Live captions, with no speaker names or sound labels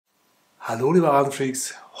Hallo liebe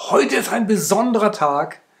Rasenfreaks, heute ist ein besonderer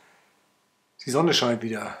Tag. Die Sonne scheint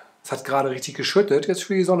wieder. Es hat gerade richtig geschüttet, jetzt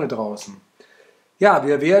spielt die Sonne draußen. Ja,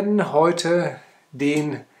 wir werden heute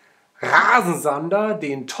den Rasensander,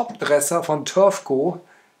 den Topdresser von TURFCO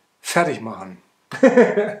fertig machen.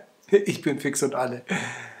 Ich bin fix und alle.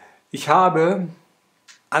 Ich habe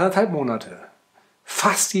 1,5 Monate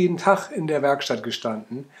fast jeden Tag in der Werkstatt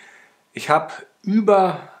gestanden. Ich habe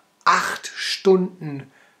über 8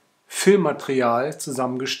 Stunden Filmmaterial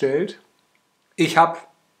zusammengestellt. Ich habe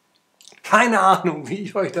keine Ahnung, wie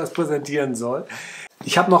ich euch das präsentieren soll.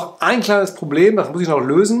 Ich habe noch ein kleines Problem, das muss ich noch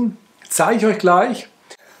lösen. Zeige ich euch gleich.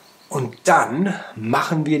 Und dann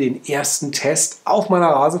machen wir den ersten Test auf meiner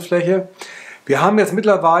Rasenfläche. Wir haben jetzt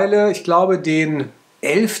mittlerweile, ich glaube, den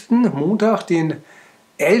 11. Montag, den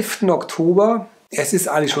 11. Oktober. Es ist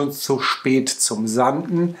eigentlich schon zu spät zum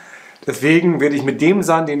Sanden. Deswegen werde ich mit dem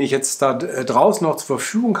Sand, den ich jetzt da draußen noch zur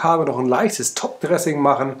Verfügung habe, noch ein leichtes Topdressing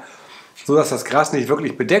machen, sodass das Gras nicht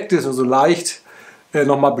wirklich bedeckt ist und so leicht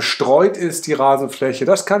nochmal bestreut ist, die Rasenfläche.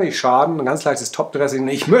 Das kann nicht schaden, ein ganz leichtes Topdressing.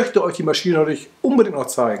 Ich möchte euch die Maschine natürlich unbedingt noch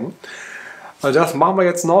zeigen. Also das machen wir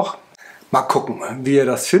jetzt noch. Mal gucken, wie ihr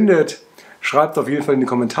das findet. Schreibt es auf jeden Fall in die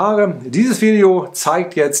Kommentare. Dieses Video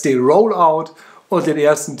zeigt jetzt den Rollout und den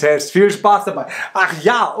ersten Test. Viel Spaß dabei. Ach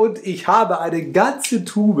ja, und ich habe eine ganze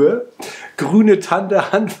Tube grüne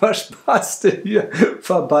Tante Handwaschpaste hier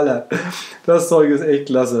verballert. Das Zeug ist echt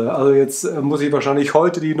klasse. Also jetzt muss ich wahrscheinlich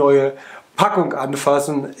heute die neue Packung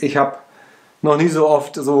anfassen. Ich habe noch nie so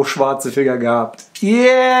oft so schwarze Finger gehabt.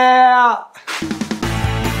 Yeah!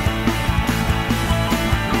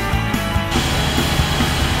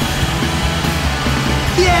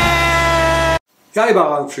 Ja, ihr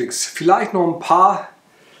Rasenfreaks, vielleicht noch ein paar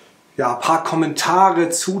Kommentare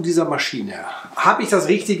zu dieser Maschine. Habe ich das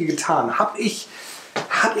Richtige getan? Habe ich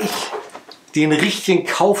den richtigen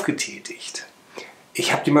Kauf getätigt?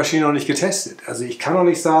 Ich habe die Maschine noch nicht getestet. Also ich kann noch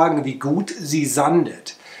nicht sagen, wie gut sie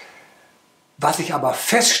sandet. Was ich aber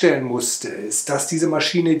feststellen musste, ist, dass diese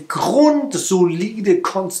Maschine grundsolide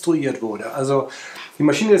konstruiert wurde. Also die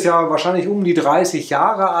Maschine ist ja wahrscheinlich um die 30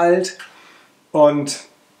 Jahre alt und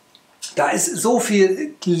da ist so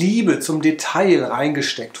viel Liebe zum Detail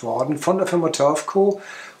reingesteckt worden von der Firma TURFCO,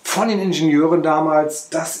 von den Ingenieuren damals.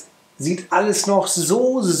 Das sieht alles noch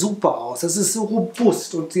so super aus. Das ist so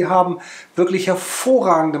robust und sie haben wirklich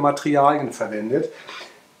hervorragende Materialien verwendet.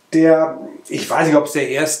 Ich weiß nicht, ob es das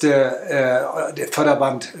erste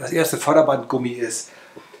Förderbandgummi ist.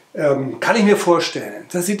 Kann ich mir vorstellen.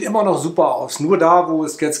 Das sieht immer noch super aus. Nur da, wo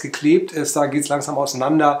es jetzt geklebt ist, da geht es langsam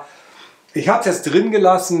auseinander. Ich habe es jetzt drin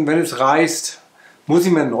gelassen, wenn es reißt, muss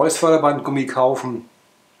ich mir ein neues Förderbandgummi kaufen.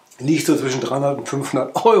 Liegt so zwischen 300 und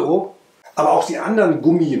 500 Euro. Aber auch die anderen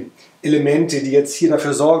Gummielemente, die jetzt hier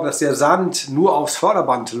dafür sorgen, dass der Sand nur aufs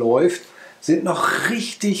Förderband läuft, sind noch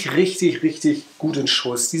richtig gut in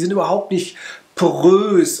Schuss. Die sind überhaupt nicht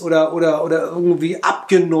porös oder irgendwie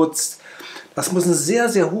abgenutzt. Das muss ein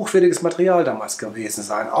sehr hochwertiges Material damals gewesen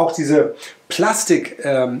sein. Auch diese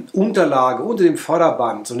Plastikunterlage unter dem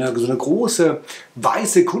Förderband, so eine große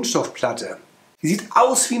weiße Kunststoffplatte, die sieht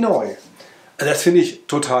aus wie neu. Also das finde ich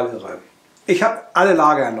total irre. Ich habe alle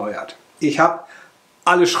Lager erneuert. Ich habe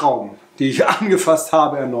alle Schrauben, die ich angefasst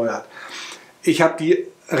habe, erneuert. Ich habe die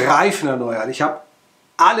Reifen erneuert. Ich habe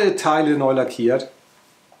alle Teile neu lackiert.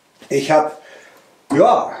 Ich habe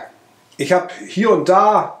hier und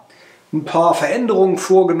da ein paar Veränderungen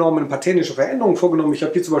vorgenommen, ein paar technische Veränderungen vorgenommen. Ich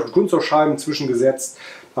habe hier zum Beispiel Kunststoffscheiben zwischengesetzt.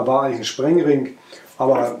 Da war eigentlich ein Sprengring.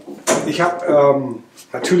 Aber ich habe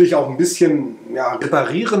natürlich auch ein bisschen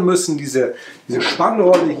reparieren müssen. Diese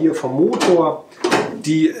Spannrolle hier vom Motor,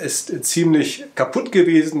 die ist ziemlich kaputt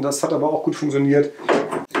gewesen. Das hat aber auch gut funktioniert.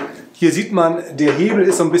 Hier sieht man, der Hebel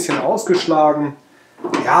ist so ein bisschen ausgeschlagen.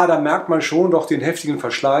 Ja, da merkt man schon doch den heftigen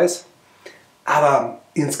Verschleiß. Aber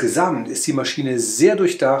insgesamt ist die Maschine sehr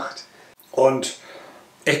durchdacht. Und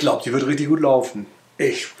ich glaube, die wird richtig gut laufen.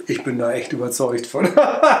 Ich bin da echt überzeugt von.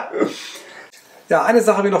 Ja, eine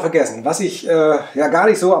Sache habe ich noch vergessen, was ich gar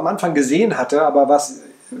nicht so am Anfang gesehen hatte, aber was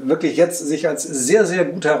wirklich jetzt sich als sehr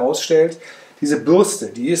gut herausstellt. Diese Bürste,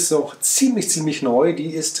 die ist auch ziemlich neu,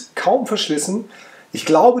 die ist kaum verschlissen. Ich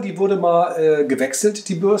glaube, die wurde mal gewechselt,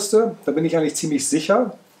 die Bürste. Da bin ich eigentlich ziemlich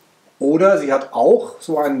sicher. Oder sie hat auch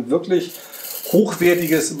so ein wirklich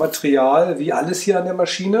hochwertiges Material wie alles hier an der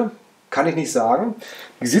Maschine. Kann ich nicht sagen.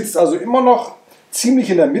 Die sitzt also immer noch ziemlich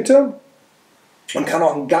in der Mitte und kann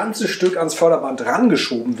auch ein ganzes Stück ans Förderband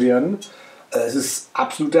rangeschoben werden. Es ist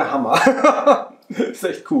absolut der Hammer. Ist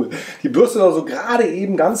echt cool. Die Bürste ist also gerade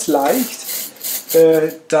eben ganz leicht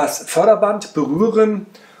das Förderband berühren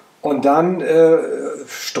und dann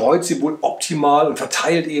streut sie wohl optimal und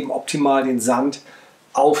verteilt eben optimal den Sand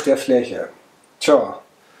auf der Fläche. Tja,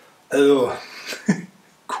 also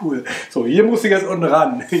cool. So, hier muss ich jetzt unten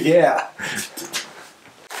ran. Yeah.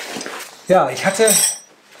 Ja, ich hatte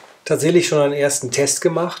tatsächlich schon einen ersten Test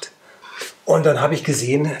gemacht und dann habe ich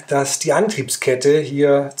gesehen, dass die Antriebskette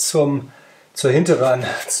hier zu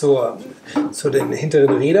den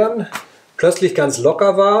hinteren Rädern plötzlich ganz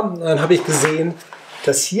locker war. Und dann habe ich gesehen,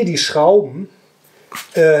 dass hier die Schrauben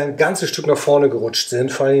ein ganzes Stück nach vorne gerutscht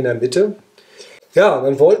sind, vor allem in der Mitte. Ja,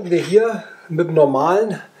 dann wollten wir hier mit dem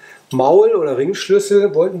normalen Maul- oder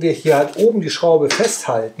Ringschlüssel, wollten wir hier halt oben die Schraube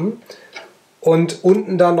festhalten und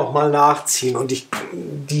unten dann nochmal nachziehen. Und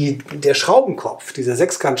der Schraubenkopf, dieser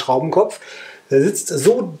Sechskant-Schraubenkopf, der sitzt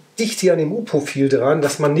so dicht hier an dem U-Profil dran,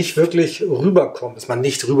 dass man nicht wirklich rüberkommt,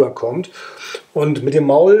 Und mit dem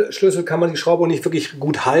Maulschlüssel kann man die Schraube nicht wirklich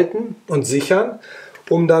gut halten und sichern,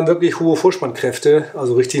 um dann wirklich hohe Vorspannkräfte,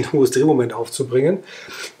 also richtig ein hohes Drehmoment aufzubringen.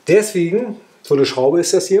 Deswegen, so eine Schraube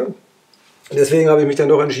ist das hier, deswegen habe ich mich dann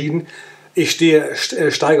doch entschieden, ich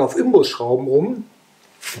steige auf Imbusschrauben um,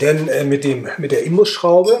 denn mit der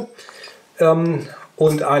Imbusschraube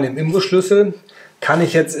und einem Imbusschlüssel kann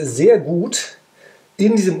ich jetzt sehr gut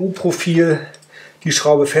in diesem U-Profil die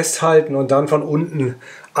Schraube festhalten und dann von unten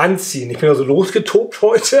anziehen. Ich bin also losgetobt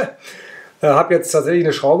heute, habe jetzt tatsächlich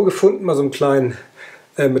eine Schraube gefunden, mal so einen kleinen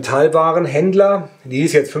Metallwarenhändler. Die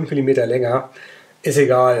ist jetzt 5 mm länger, ist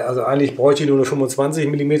egal. Also eigentlich bräuchte ich nur eine 25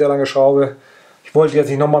 mm lange Schraube. Ich wollte jetzt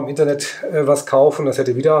nicht nochmal im Internet was kaufen, das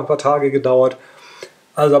hätte wieder ein paar Tage gedauert.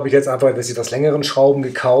 Also habe ich jetzt einfach ein bisschen was längeren Schrauben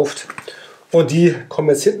gekauft. Und die kommen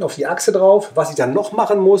jetzt hinten auf die Achse drauf. Was ich dann noch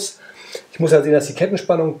machen muss, ich muss halt sehen, dass die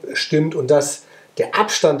Kettenspannung stimmt und dass der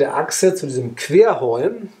Abstand der Achse zu diesem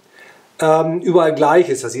Querholm überall gleich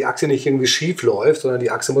ist, dass die Achse nicht irgendwie schief läuft, sondern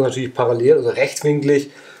die Achse muss natürlich parallel, also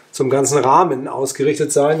rechtwinklig zum ganzen Rahmen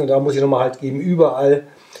ausgerichtet sein. Und da muss ich nochmal halt eben überall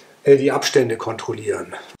die Abstände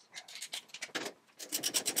kontrollieren.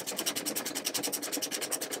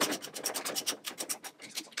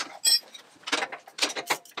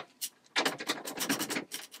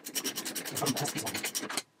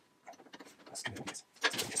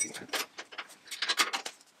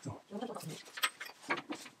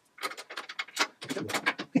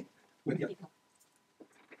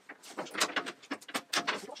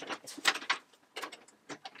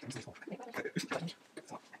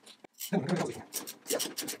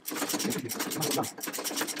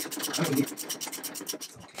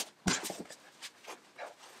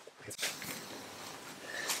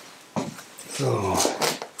 So,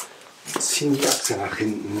 ziehen die Achse nach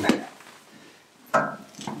hinten.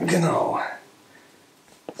 Genau.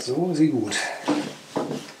 So, sie gut.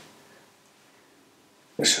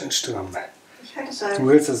 Schön stramm. Ich halte das Seil.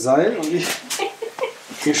 Du hältst das Seil und ich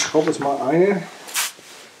schraube jetzt mal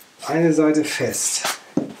eine Seite fest.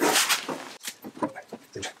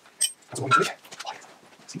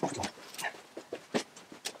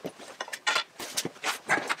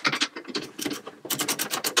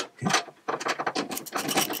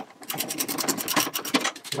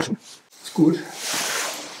 Ist gut.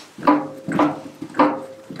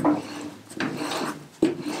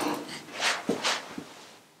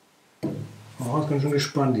 Oh, ich bin schon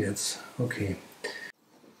gespannt jetzt. Okay.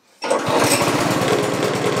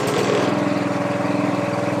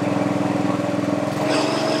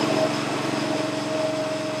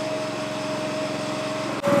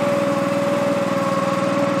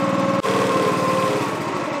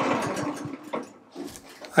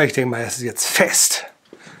 Ich denke mal, es ist jetzt fest.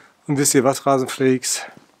 Und wisst ihr was, Rasenfreaks?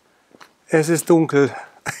 Es ist dunkel.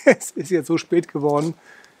 Es ist jetzt so spät geworden.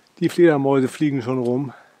 Die Fledermäuse fliegen schon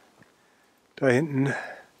rum. Da hinten.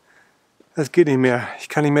 Das geht nicht mehr. Ich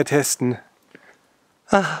kann nicht mehr testen.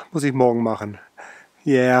 Ach, muss ich morgen machen.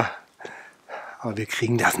 Ja. Yeah. Aber wir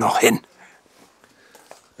kriegen das noch hin.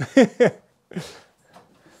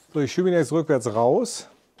 So, ich schiebe ihn jetzt rückwärts raus.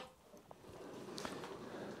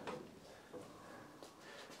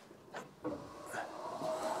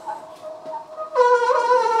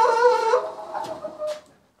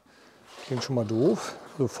 Klingt schon mal doof.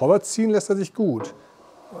 So vorwärts ziehen lässt er sich gut.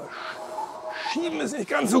 Aber schieben ist nicht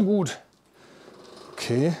ganz so gut.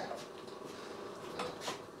 Okay.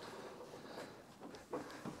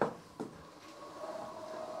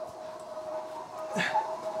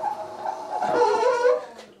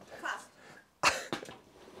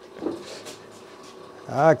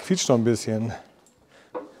 Ah, quietscht noch ein bisschen.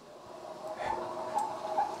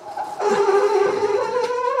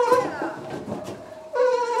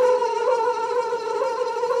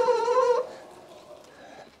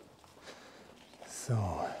 So.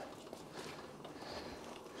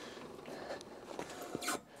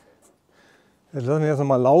 Jetzt lassen wir das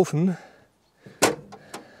nochmal laufen.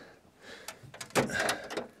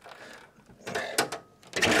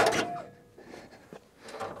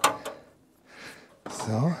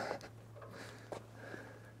 So.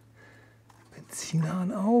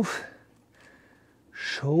 Benzinhahn auf.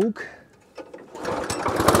 Choke.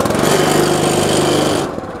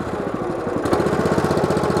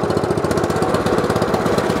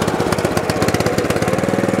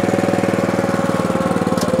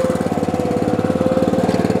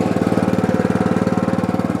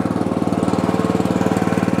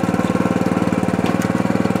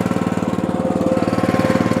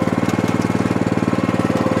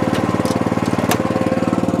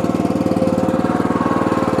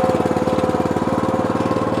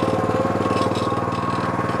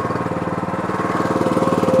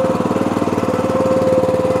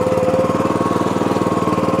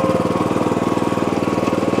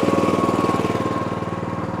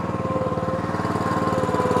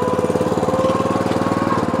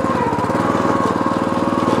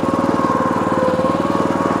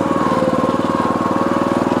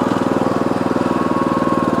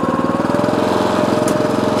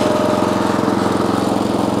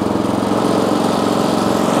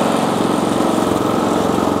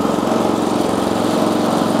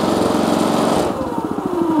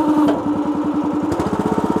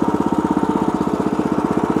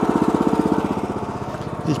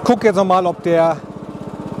 Ich gucke jetzt noch mal, ob der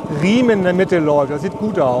Riemen in der Mitte läuft. Das sieht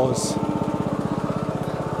gut aus.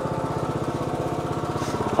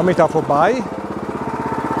 Komme ich da vorbei?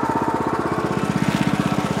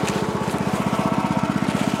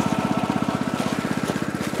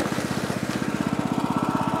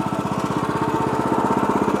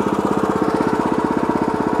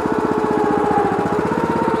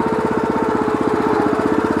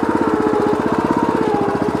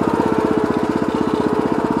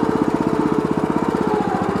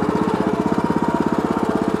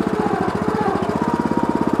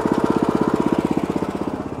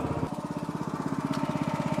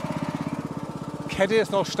 Kette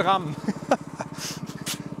ist noch stramm.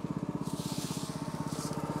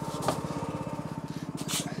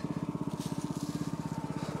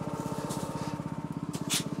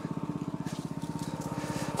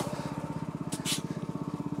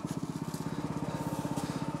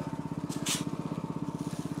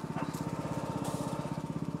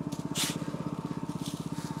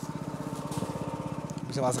 Ein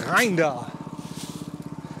bisschen was rein da.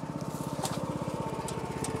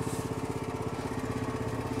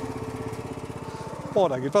 Oh,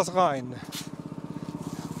 da geht was rein.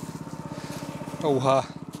 Oha.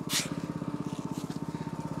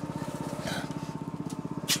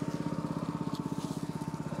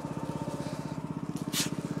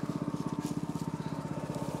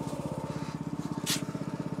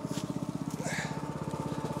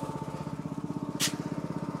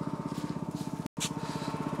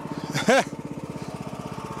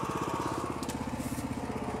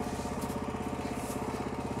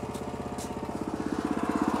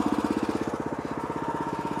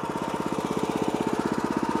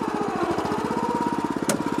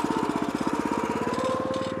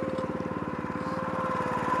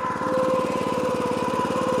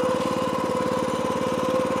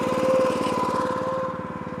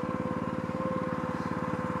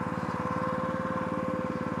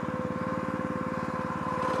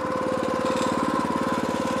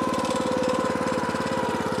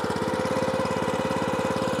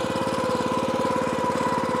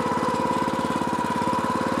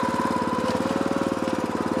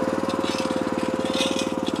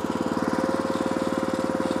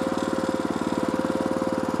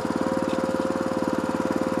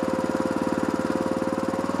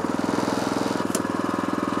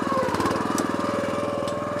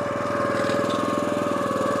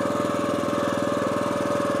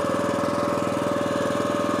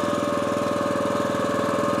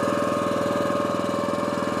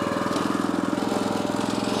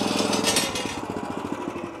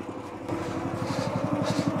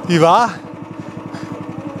 Wie war?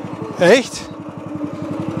 Echt?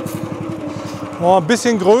 Oh, ein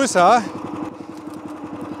bisschen größer.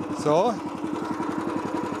 So.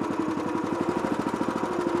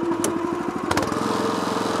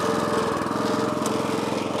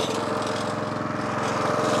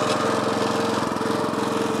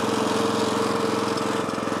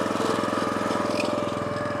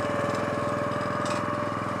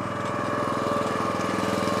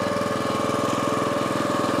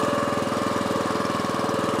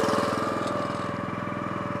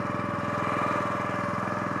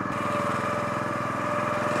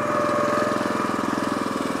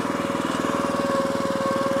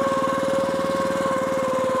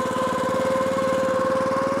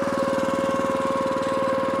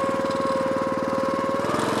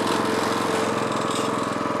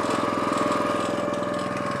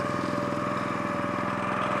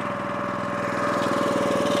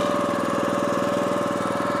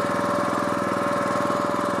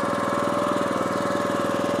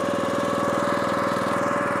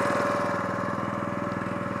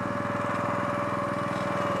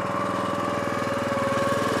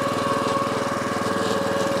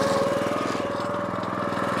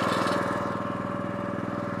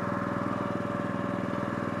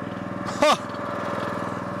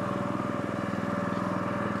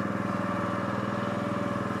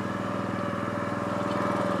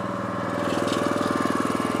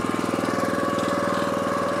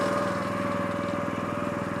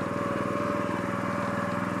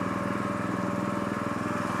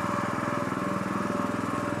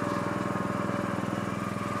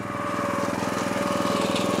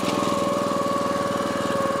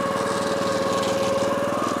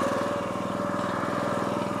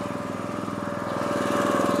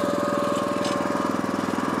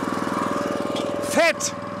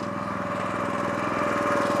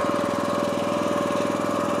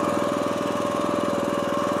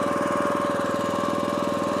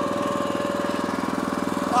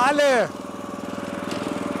 alle.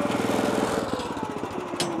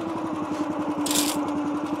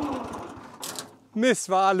 Mist,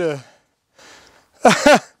 war alle.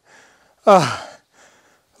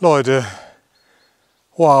 Leute,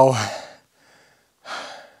 wow.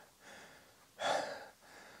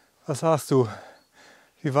 Was sagst du?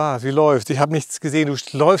 Wie war's? Wie läuft's? Ich habe nichts gesehen.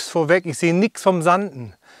 Du läufst vorweg. Ich sehe nichts vom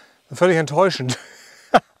Sanden. Völlig enttäuschend.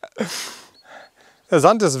 Der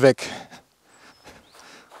Sand ist weg.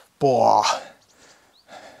 Boah.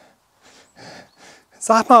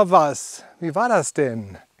 Sag mal was. Wie war das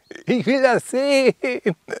denn? Ich will das sehen.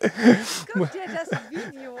 Guck dir das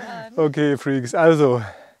Video an. Okay, Freaks. Also,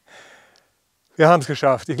 wir haben es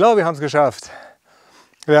geschafft. Ich glaube, wir haben es geschafft.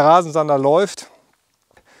 Der Rasensander läuft.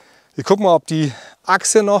 Ich gucke mal, ob die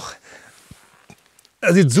Achse noch...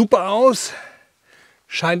 Das sieht super aus.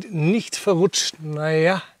 Scheint nicht verrutscht.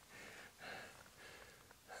 Naja.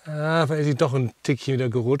 Vielleicht ist sie doch ein Tickchen wieder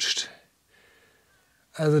gerutscht.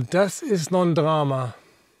 Also das ist noch ein Drama.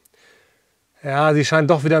 Ja, sie scheint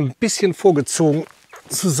doch wieder ein bisschen vorgezogen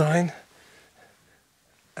zu sein.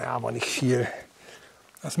 Ja, aber nicht viel.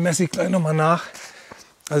 Das messe ich gleich nochmal nach.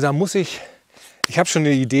 Also da muss ich habe schon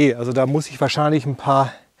eine Idee. Also da muss ich wahrscheinlich ein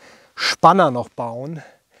paar Spanner noch bauen,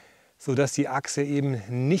 sodass die Achse eben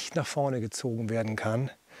nicht nach vorne gezogen werden kann.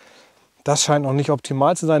 Das scheint noch nicht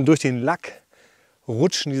optimal zu sein. Durch den Lack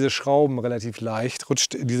rutschen diese Schrauben relativ leicht,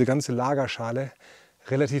 rutscht diese ganze Lagerschale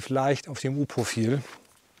relativ leicht auf dem U-Profil.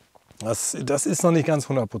 Das ist noch nicht ganz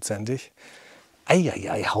hundertprozentig.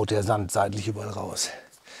 Eieiei, haut der Sand seitlich überall raus.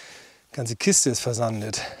 Die ganze Kiste ist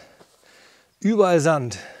versandet. Überall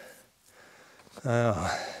Sand.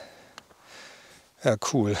 Ja,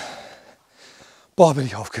 cool. Boah, bin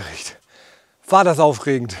ich aufgeregt. War das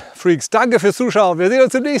aufregend. Freaks, danke fürs Zuschauen. Wir sehen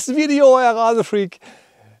uns im nächsten Video. Euer Rasefreak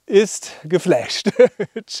ist geflasht.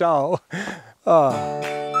 Ciao.